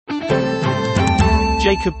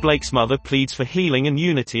Jacob Blake's mother pleads for healing and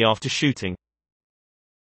unity after shooting.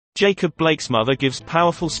 Jacob Blake's mother gives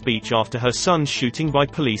powerful speech after her son's shooting by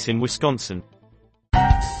police in Wisconsin.